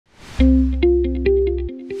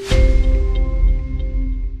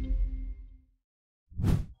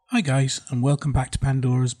Hi guys, and welcome back to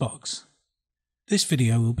Pandora's Box. This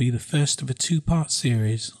video will be the first of a two-part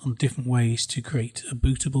series on different ways to create a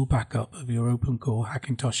bootable backup of your Opencore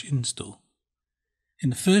Hackintosh install. In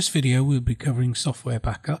the first video we'll be covering software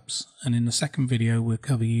backups, and in the second video we'll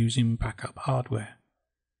cover using backup hardware.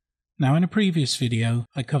 Now in a previous video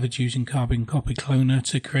I covered using Carbon Copy Cloner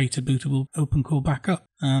to create a bootable Opencore backup,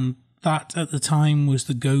 and that at the time was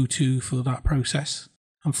the go-to for that process.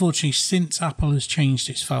 Unfortunately, since Apple has changed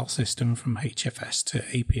its file system from HFS to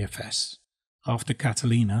APFS after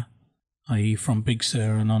Catalina, i.e. from Big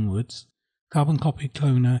Sur and onwards, Carbon Copy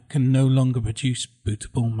Cloner can no longer produce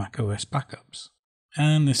bootable macOS backups,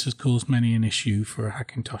 and this has caused many an issue for a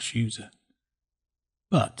Hackintosh user.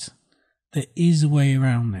 But there is a way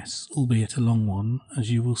around this, albeit a long one,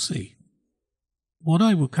 as you will see. What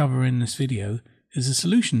I will cover in this video is a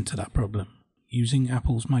solution to that problem, using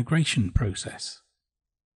Apple's migration process.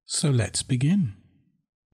 So let's begin.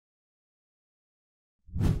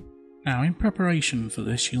 Now in preparation for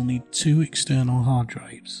this you'll need two external hard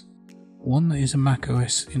drives. One that is a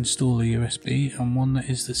macOS installer USB and one that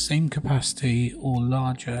is the same capacity or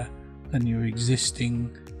larger than your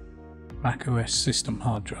existing macOS system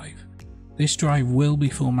hard drive. This drive will be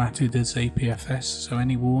formatted as APFS, so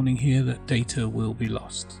any warning here that data will be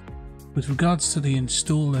lost. With regards to the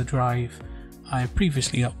installer drive, I have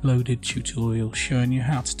previously uploaded tutorials showing you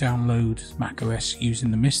how to download macOS using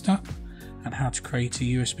the Mist app and how to create a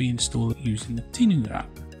USB installer using the Tinu app.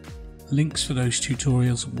 Links for those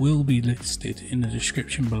tutorials will be listed in the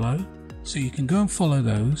description below, so you can go and follow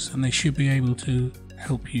those and they should be able to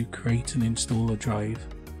help you create an installer drive,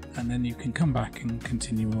 and then you can come back and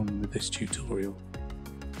continue on with this tutorial.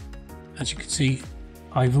 As you can see,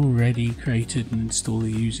 I've already created an installer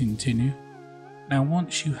using Tinu. Now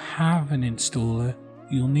once you have an installer,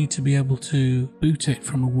 you'll need to be able to boot it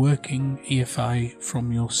from a working EFI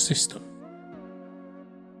from your system.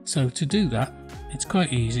 So to do that, it's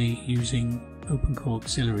quite easy using Opencore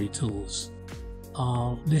auxiliary tools.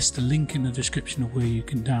 I'll list a link in the description of where you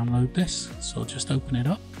can download this, so I'll just open it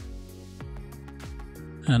up.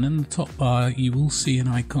 And in the top bar you will see an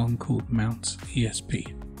icon called Mount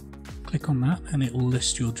ESP. Click on that and it will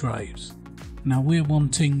list your drives. Now we're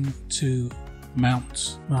wanting to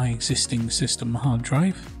mount my existing system hard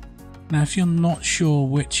drive. Now if you're not sure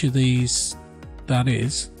which of these that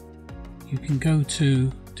is, you can go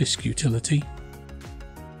to Disk Utility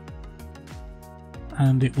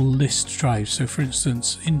and it will list drives. So for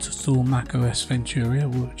instance, install macOS Ventura,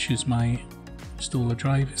 which is my installer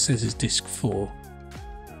drive, it says it's disk 4,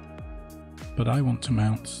 but I want to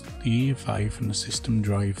mount the EFI from the system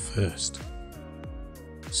drive first.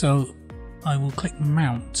 So I will click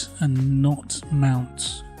mount and not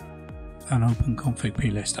mount an open config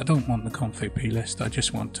plist. I don't want the config plist, I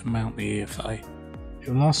just want to mount the EFI. It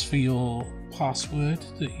will ask for your password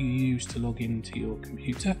that you use to log into your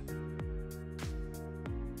computer,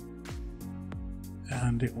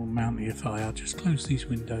 and it will mount the EFI. I'll just close these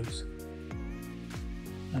windows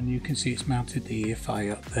and you can see it's mounted the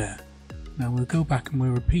EFI up there. Now we'll go back and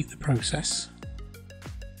we'll repeat the process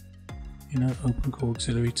in Opencore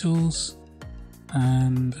auxiliary tools,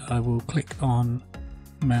 and I will click on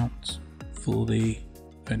mount for the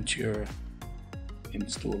Ventura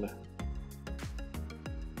installer,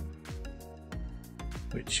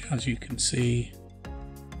 which as you can see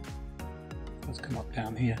has come up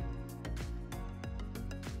down here.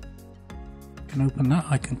 I can open that,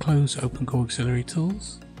 I can close Opencore auxiliary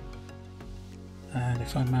tools, and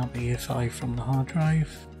if I mount the EFI from the hard drive,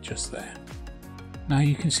 just there. Now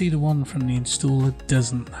you can see the one from the installer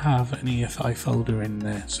doesn't have an EFI folder in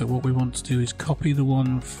there, so what we want to do is copy the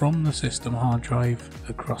one from the system hard drive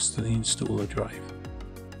across to the installer drive.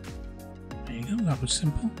 There you go, that was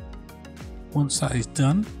simple. Once that is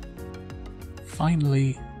done,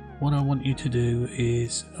 finally what I want you to do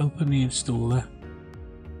is open the installer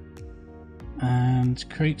and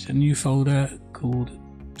create a new folder called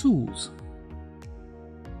Tools.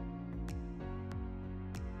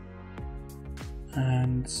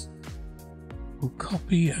 And we'll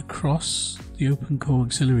copy across the Opencore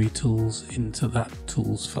auxiliary tools into that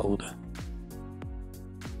tools folder.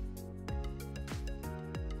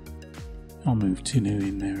 I'll move Tinu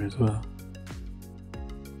in there as well.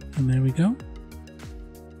 And there we go.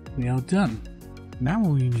 We are done. Now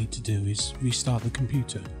all you need to do is restart the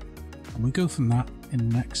computer, and we go from that in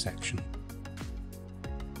the next section.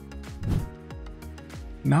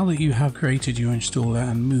 Now that you have created your installer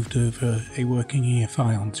and moved over a working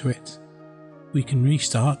EFI onto it, we can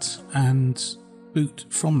restart and boot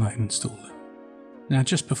from that installer. Now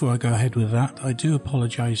just before I go ahead with that, I do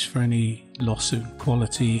apologise for any loss of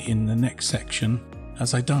quality in the next section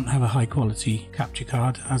as I don't have a high quality capture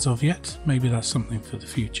card as of yet. Maybe that's something for the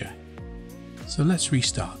future. So let's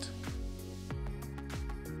restart.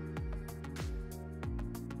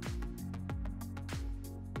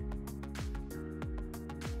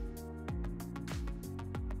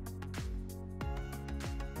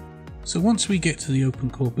 So once we get to the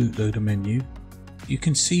Opencore bootloader menu, you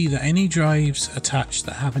can see that any drives attached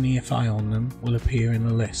that have an EFI on them will appear in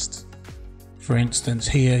the list. For instance,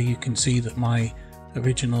 here you can see that my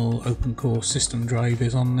original Opencore system drive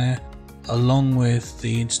is on there, along with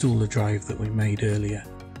the installer drive that we made earlier.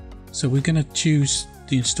 So we're going to choose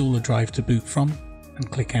the installer drive to boot from and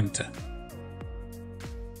click enter.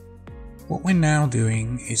 What we're now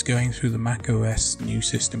doing is going through the macOS new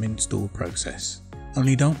system install process.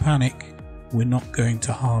 Only don't panic, we're not going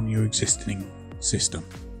to harm your existing system.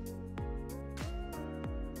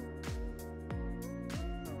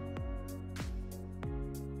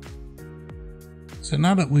 So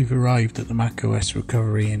now that we've arrived at the macOS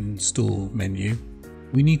recovery and install menu,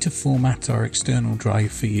 we need to format our external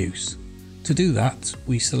drive for use. To do that,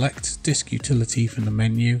 we select Disk Utility from the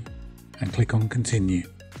menu and click on Continue.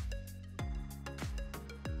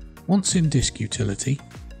 Once in Disk Utility,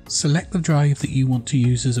 select the drive that you want to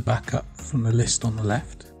use as a backup from the list on the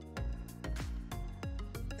left.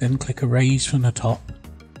 Then click Erase from the top.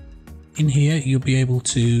 In here you'll be able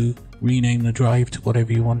to rename the drive to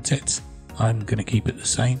whatever you want it. I'm going to keep it the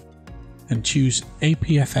same. And choose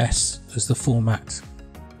APFS as the format.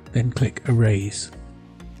 Then click Erase.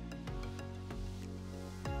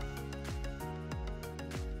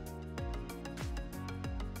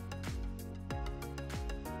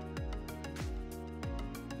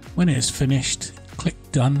 When it is finished, click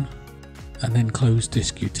Done and then close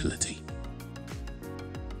Disk Utility.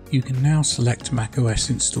 You can now select macOS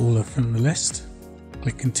installer from the list,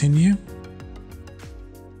 click Continue,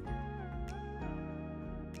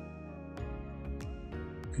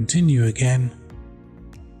 continue again,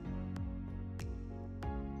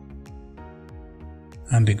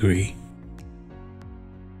 and agree.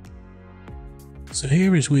 So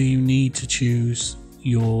here is where you need to choose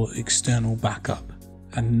your external backup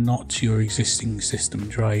and not your existing system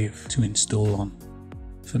drive to install on.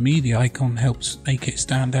 For me, the icon helps make it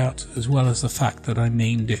stand out, as well as the fact that I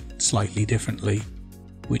named it slightly differently,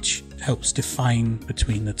 which helps define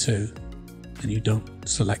between the two and you don't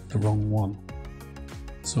select the wrong one.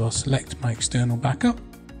 So I'll select my external backup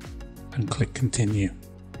and click Continue.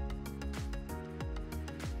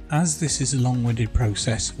 As this is a long-winded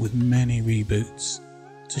process with many reboots,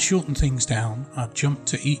 to shorten things down, I'll jump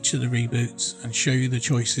to each of the reboots and show you the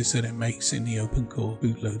choices that it makes in the Opencore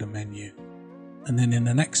bootloader menu. And then in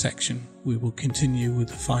the next section, we will continue with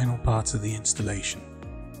the final part of the installation.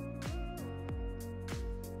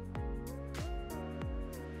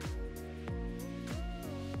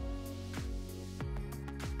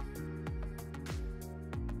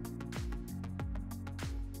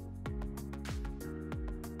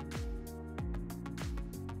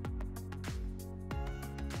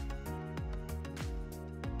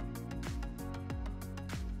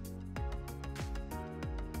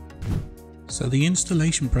 So the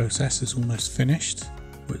installation process is almost finished.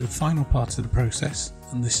 We're at the final part of the process,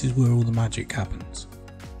 and this is where all the magic happens.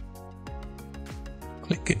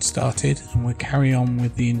 Click Get Started and we'll carry on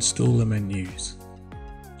with the installer menus.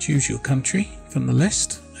 Choose your country from the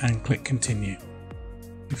list and click Continue.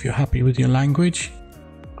 If you're happy with your language,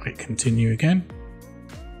 click Continue again.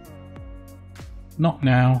 Not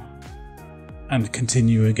now, and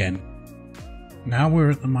Continue again. Now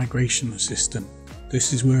we're at the migration assistant.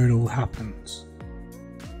 This is where it all happens.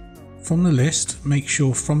 From the list, make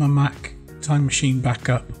sure From a Mac, Time Machine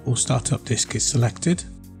Backup or Startup Disk is selected,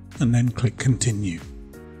 and then click Continue.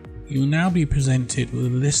 You'll now be presented with a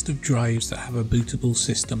list of drives that have a bootable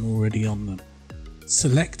system already on them.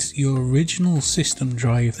 Select your original system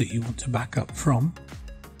drive that you want to back up from,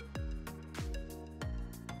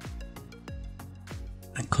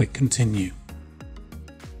 and click Continue.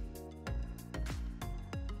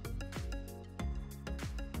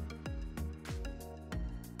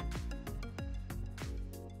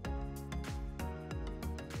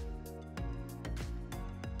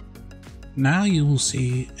 Now you will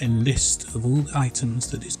see a list of all the items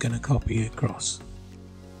that it's going to copy across,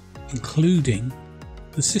 including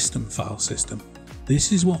the system file system.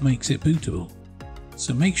 This is what makes it bootable.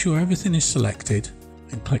 So make sure everything is selected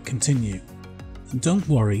and click Continue. And don't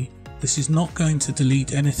worry, this is not going to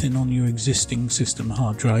delete anything on your existing system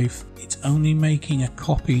hard drive. It's only making a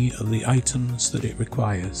copy of the items that it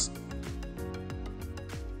requires.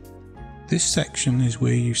 This section is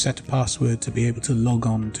where you set a password to be able to log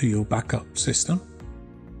on to your backup system.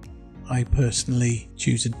 I personally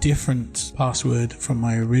choose a different password from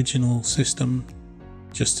my original system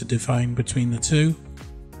just to define between the two.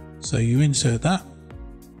 So you insert that,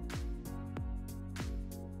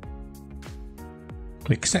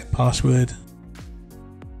 click set password,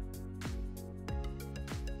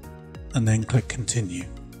 and then click continue.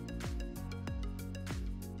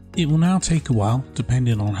 It will now take a while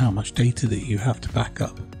depending on how much data that you have to back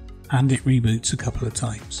up, and it reboots a couple of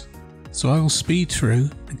times. So I will speed through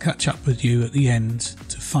and catch up with you at the end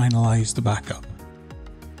to finalize the backup.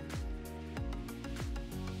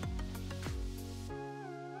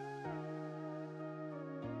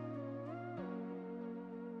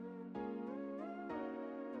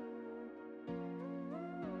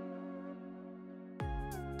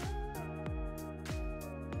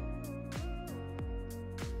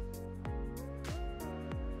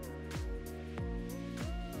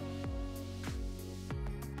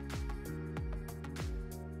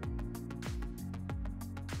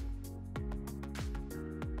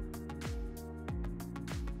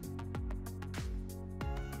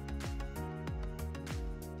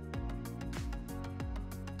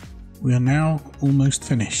 We are now almost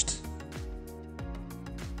finished.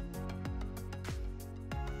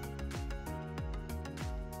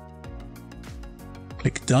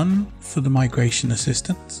 Click Done for the migration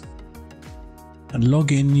assistant and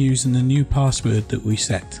log in using the new password that we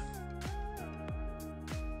set.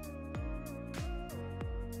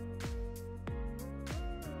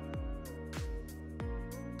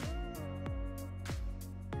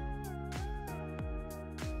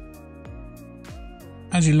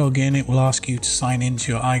 As you log in, it will ask you to sign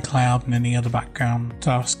into your iCloud and any other background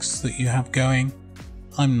tasks that you have going.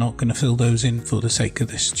 I'm not going to fill those in for the sake of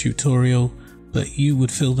this tutorial, but you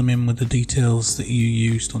would fill them in with the details that you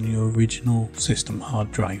used on your original system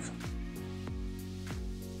hard drive.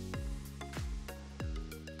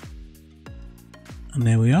 And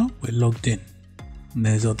there we are, we're logged in, and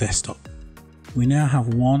there's our desktop. We now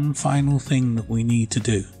have one final thing that we need to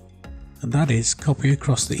do, and that is copy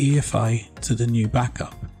across the EFI to the new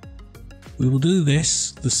backup. We will do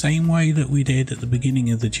this the same way that we did at the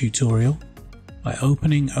beginning of the tutorial, by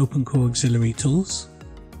opening Opencore Auxiliary Tools,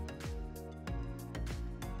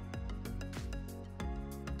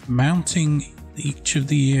 mounting each of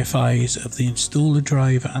the EFIs of the installer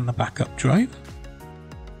drive and the backup drive,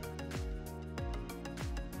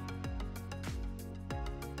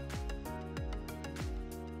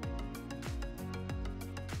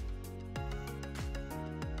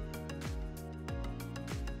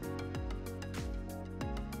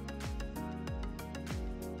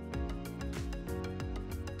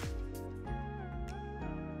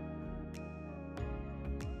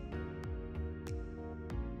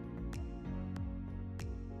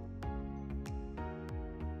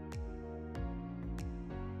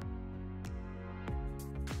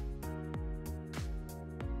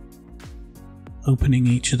 opening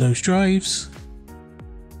each of those drives,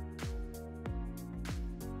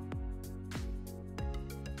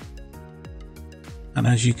 and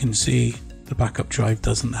as you can see, the backup drive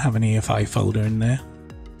doesn't have an EFI folder in there,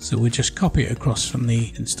 so we'll just copy it across from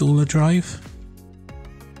the installer drive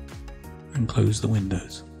and close the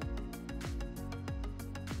windows.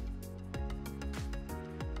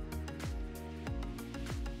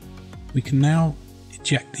 We can now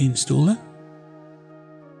eject the installer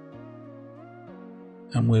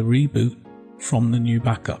and we'll reboot from the new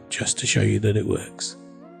backup just to show you that it works.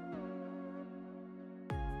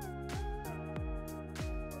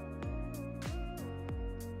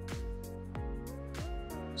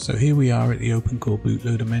 So here we are at the Opencore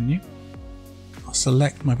bootloader menu. I'll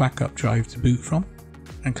select my backup drive to boot from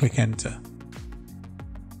and click enter.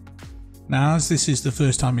 Now, as this is the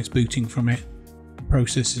first time it's booting from it, the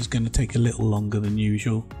process is going to take a little longer than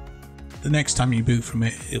usual. The next time you boot from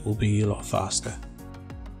it, it will be a lot faster.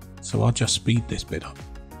 So I'll just speed this bit up.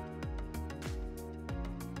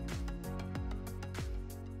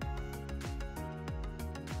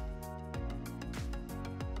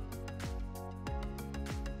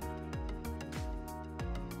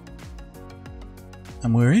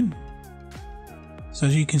 And we're in. So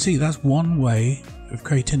as you can see, that's one way of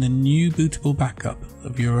creating a new bootable backup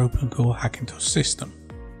of your Opencore Hackintosh system.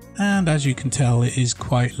 And as you can tell, it is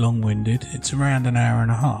quite long-winded. It's around an hour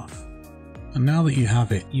and a half. And now that you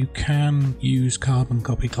have it, you can use Carbon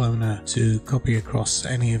Copy Cloner to copy across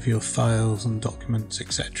any of your files and documents,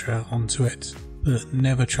 etc. onto it, but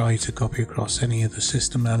never try to copy across any of the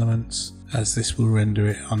system elements, as this will render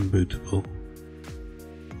it unbootable.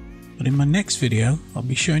 But in my next video, I'll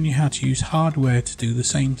be showing you how to use hardware to do the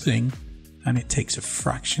same thing, and it takes a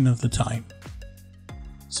fraction of the time.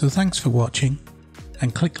 So thanks for watching,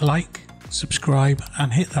 and click like, subscribe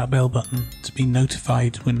and hit that bell button to be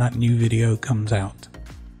notified when that new video comes out.